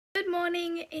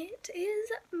morning. It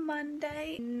is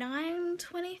Monday,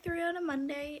 9:23 on a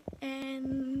Monday,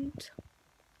 and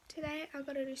today I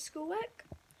gotta do schoolwork,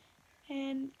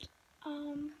 and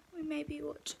we maybe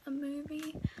watch a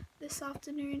movie this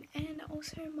afternoon, and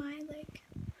also might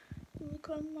look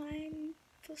online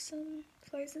for some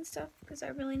clothes and stuff because I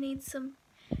really need some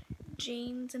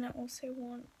jeans, and I also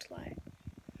want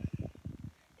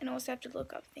and I also have to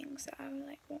look up things that I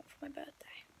want for my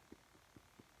birthday.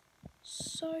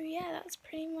 So yeah, that's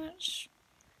pretty much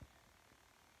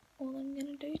all I'm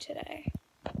gonna do today.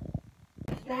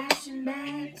 Flashing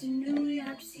back to New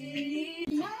York City.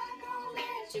 I'm not gonna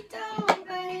let you down, but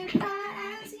if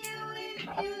I ask you if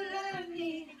you love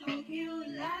me, hope you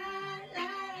lie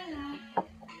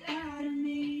to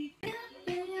me.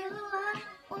 You are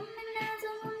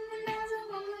womanizer,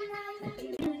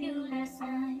 you last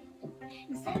night.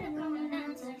 Instead of going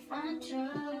out to find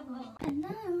trouble, I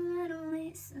know I don't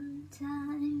waste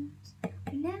sometimes.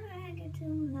 We never get to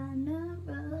line up.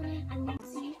 I know,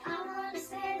 see, I wanna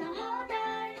stay the whole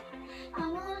night. I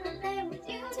wanna lay with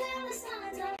you till the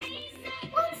sun's up.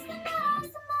 What's the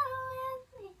matter with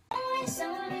me?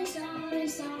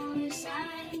 Always shy.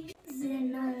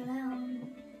 Sitting alone,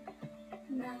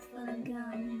 mouth full of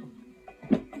gum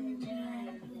in the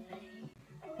driveway.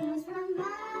 Where's my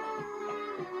mind?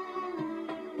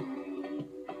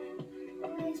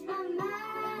 Where's my mind?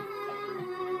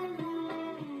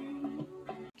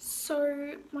 So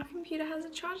my computer has a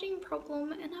charging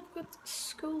problem, and I've got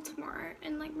school tomorrow,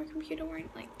 and my computer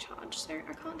won't charge, so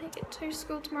I can't take it to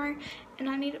school tomorrow, and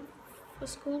I need it for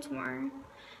school tomorrow.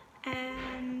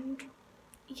 And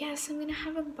yes, I'm gonna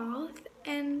have a bath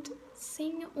and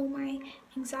sing all my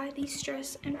anxiety,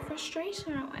 stress and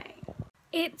frustration away.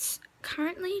 It's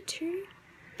currently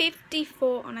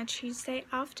 2:54 on a Tuesday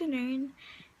afternoon,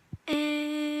 and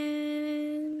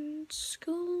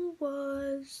school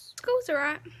was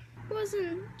alright. It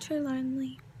wasn't too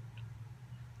lonely.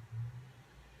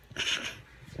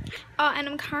 Oh, and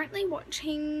I'm currently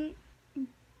watching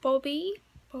Bobby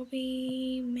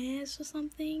Mares or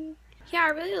something. Yeah, I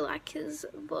really like his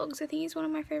vlogs. I think he's one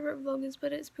of my favourite vloggers,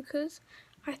 but it's because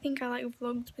I think I like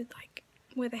vlogs with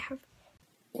where they have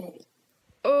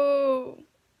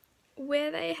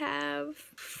where they have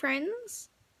friends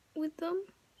with them.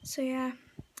 So yeah,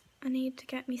 I need to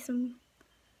get me some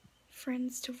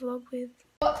friends to vlog with.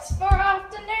 What's for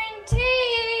afternoon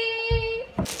tea?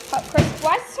 Hot crisp.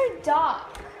 Why is it so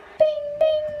dark? Bing,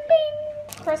 bing, bing.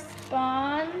 Crisp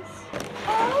buns.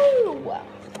 Oh,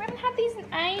 I haven't had these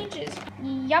in ages.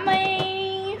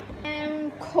 Yummy.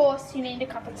 And of course you need a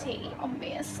cup of tea,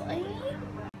 obviously.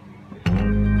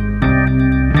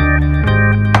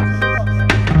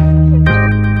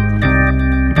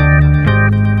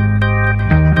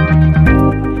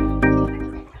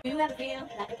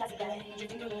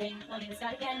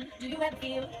 Do you ever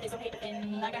feel it's okay to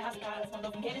thin like a house of cards, one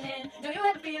loaf from getting in? Do you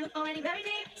ever feel already very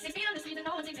deep, 6 feet on the street and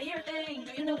no one seems to hear a thing?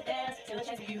 Do you know that there's still a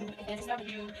chance for you, if there's a start for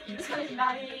you, you just gotta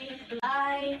light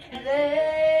and let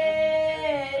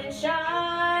it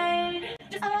shine,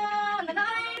 just on the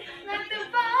night, like the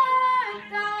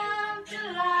 4th of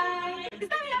July, 'cause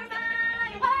baby you're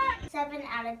fine. 7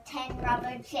 out of 10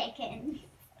 rubber chickens.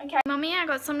 Okay, Mummy, I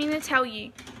got something to tell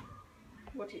you.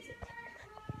 What is it?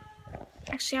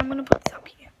 Actually, I'm gonna put this up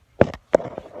here.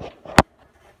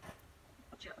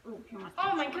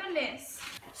 Oh my goodness.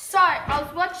 So, I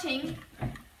was watching.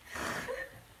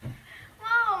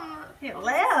 Mom! Yeah,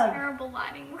 loud. Terrible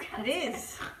lighting. Look at it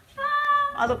is.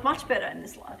 I look much better in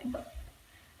this lighting.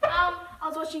 I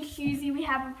was watching Hughesy, We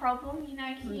Have a Problem. You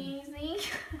know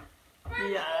Hughesy?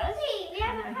 Yeah. We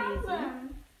have a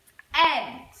problem.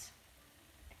 And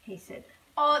He said.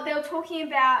 oh, they were talking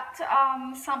about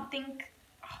something.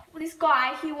 This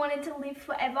guy, he wanted to live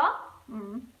forever.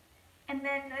 Mm. And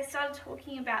then they started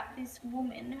talking about this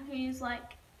woman who's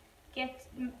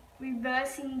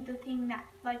reversing the thing that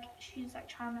she's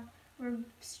trying to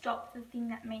stop the thing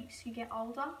that makes you get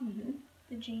older,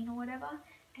 the gene or whatever.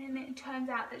 And it turns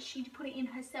out that she put it in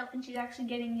herself and she's actually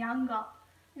getting younger.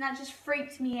 And that just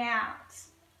freaked me out.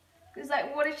 Because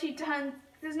what if she turns?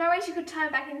 There's no way she could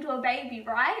turn back into a baby,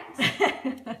 right?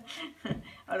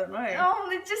 I don't know. Oh,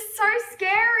 it's just so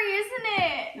scary, isn't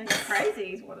it? It's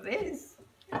crazy is what it is.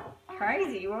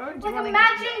 Crazy. What would you want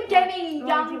imagine getting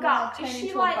younger. Turn Is she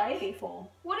into a baby for?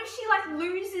 What if she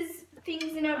loses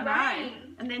things in her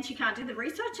brain? And then she can't do the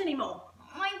research anymore.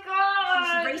 Oh my god.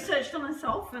 She's researched on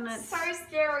herself, and it's so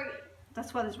scary.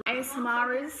 That's why there's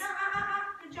ASMRs.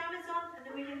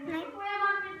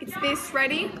 Is this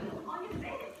ready?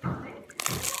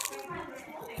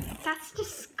 That's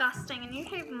disgusting, and you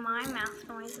hate my mouth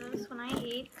noises when I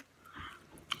eat.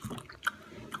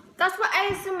 That's what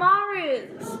ASMR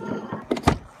is.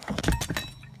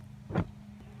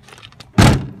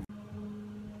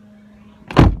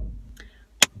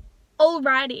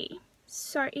 Alrighty,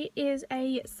 so it is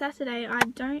a Saturday. I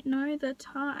don't know the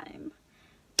time,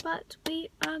 but we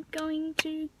are going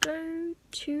to go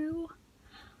to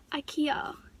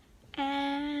Ikea,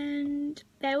 and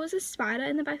there was a spider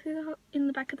in the back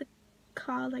of the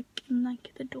car, like in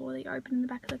the door that you open in the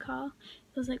back of the car.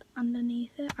 It was like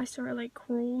underneath it. I saw it like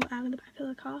crawl out of the back of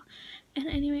the car, and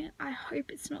anyway, I hope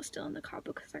it's not still in the car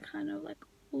because I kind of like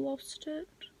lost it.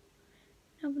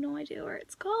 I have no idea where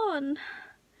it's gone.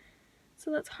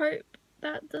 So let's hope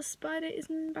that the spider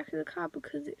isn't in the back of the car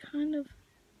because it kind of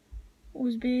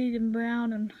was big and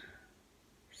brown and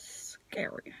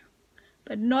scary.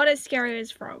 But not as scary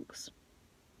as frogs.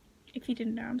 If you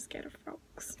didn't know, I'm scared of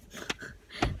frogs.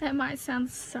 That might sound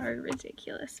so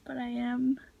ridiculous, but I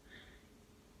am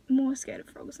more scared of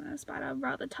frogs than a spider. I'd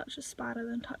rather touch a spider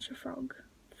than touch a frog,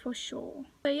 for sure.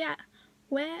 So yeah,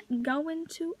 we're going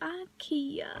to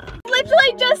Ikea.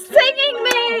 Literally just singing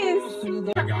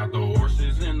this! I got the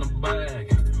horses in the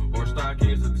bag, horse stock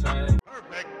is a tag.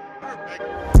 Perfect, perfect,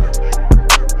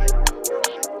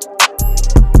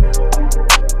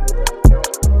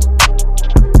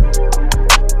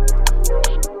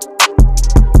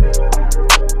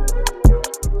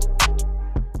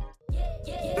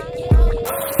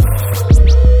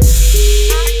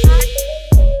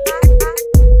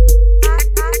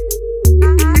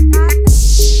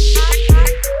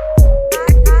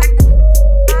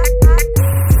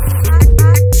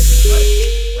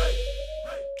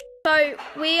 So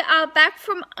we are back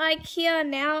from Ikea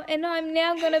now, and I'm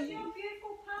now gonna.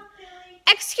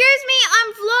 Excuse me,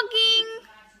 I'm vlogging,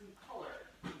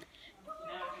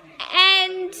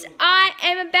 and I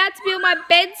am about to build my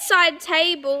bedside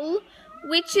table,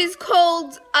 which is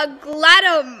called a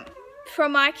Gladum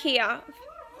from Ikea.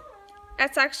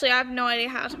 That's actually, I have no idea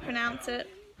how to pronounce it.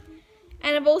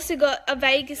 And I've also got a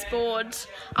Vegas board.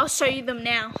 I'll show you them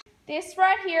now. This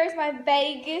right here is my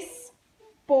Vegas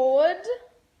board.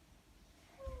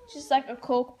 Just like a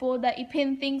cork board that you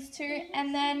pin things to,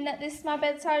 and then this is my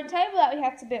bedside table that we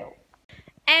have to build.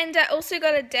 And I also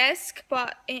got a desk,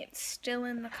 but it's still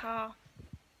in the car.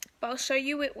 But I'll show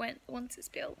you it once it's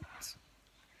built.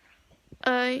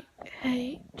 I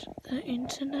hate the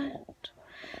internet.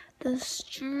 The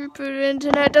stupid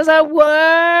internet doesn't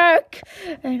work,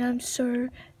 and I'm so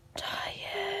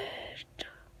tired.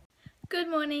 Good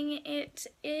morning, it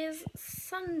is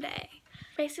Sunday.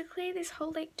 Basically, this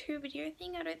whole like 2 video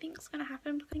thing, I don't think it's gonna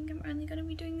happen because I think I'm only gonna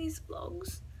be doing these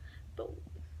vlogs, but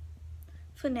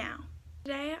for now.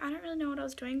 Today, I don't really know what I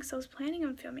was doing because I was planning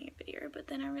on filming a video, but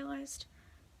then I realized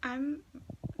I'm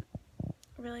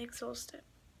really exhausted,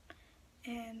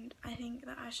 and I think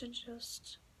that I should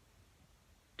just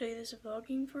do this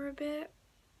vlogging for a bit,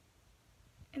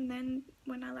 and then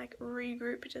when I like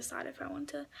regroup, decide if I want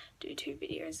to do 2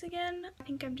 videos again. I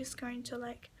think I'm just going to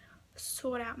like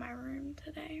sort out my room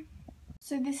today.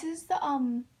 So this is the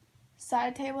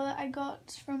side table that I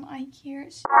got from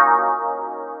Ikea.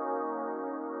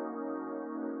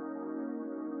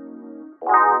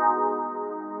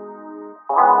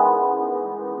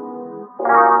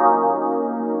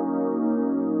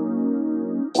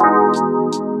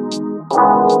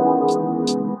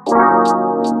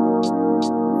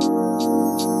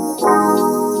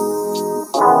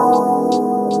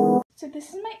 So this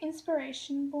is my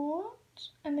inspiration board,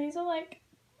 and these are like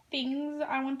things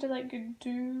I want to like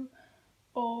do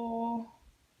or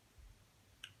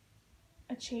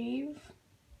achieve,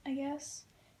 I guess.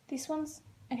 This one's,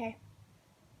 okay,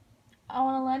 I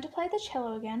want to learn to play the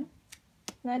cello again,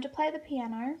 learn to play the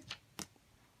piano,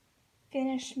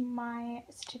 finish my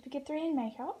certificate 3 in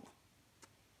makeup,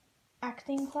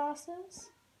 acting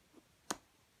classes,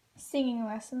 singing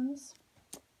lessons,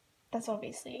 that's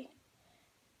obviously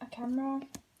a camera,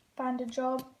 find a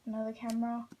job, another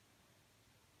camera,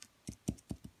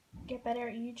 get better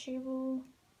at YouTube,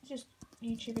 just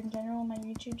YouTube in general, my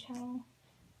YouTube channel,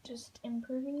 just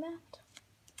improving that,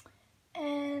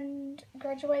 and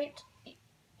graduate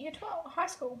year 12, high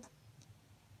school.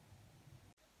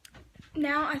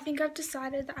 Now I think I've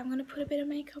decided that I'm going to put a bit of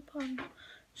makeup on,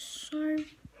 so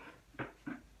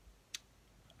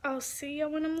I'll see you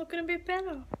when I'm looking a bit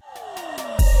better.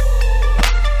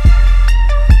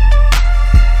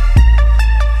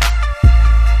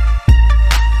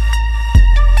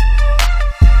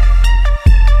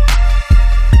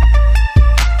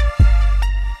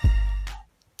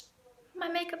 My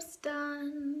makeup's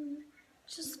done,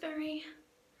 just very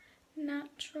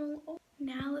natural.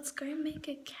 Now let's go make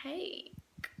a cake.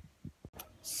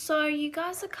 So you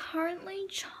guys are currently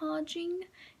charging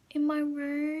in my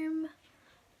room,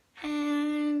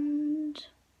 and do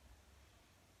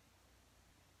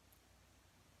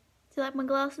you like my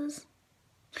glasses?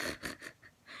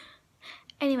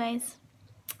 Anyways,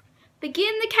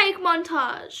 begin the cake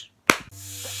montage.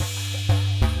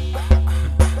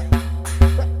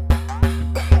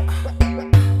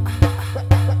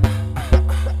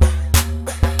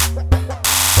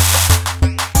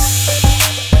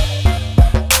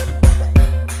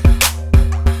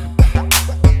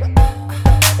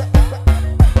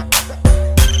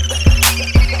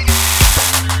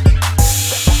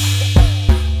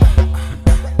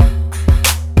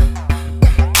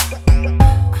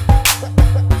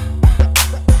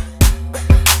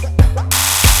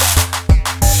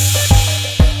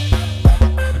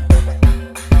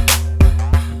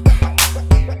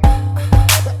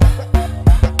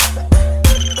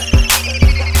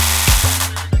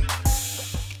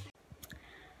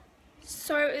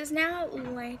 So it's now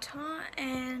later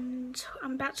and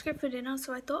I'm about to go for dinner,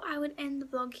 so I thought I would end the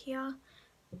vlog here.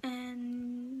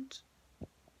 And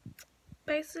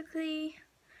basically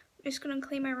I'm just gonna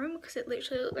clean my room because it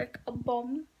literally looked like a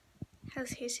bomb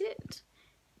has hit it.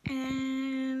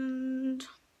 And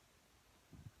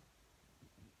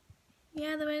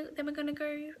yeah, then we're gonna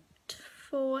go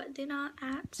for dinner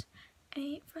at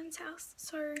a friend's house.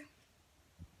 So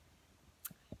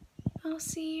I'll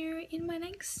see you in my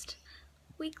next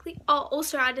weekly. Oh,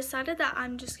 also I decided that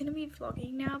I'm just gonna be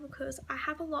vlogging now because I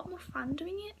have a lot more fun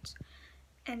doing it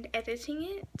and editing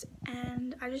it,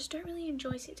 and I just don't really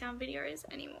enjoy sit down videos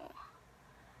anymore.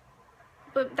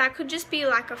 But that could just be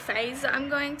like a phase that I'm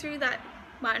going through, that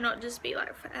might not just be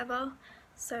like forever.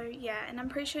 So yeah, and I'm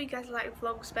pretty sure you guys like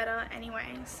vlogs better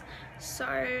anyways,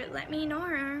 so let me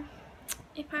know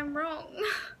if I'm wrong.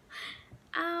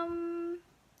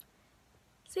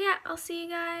 So yeah, I'll see you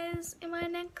guys in my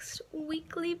next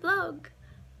weekly vlog.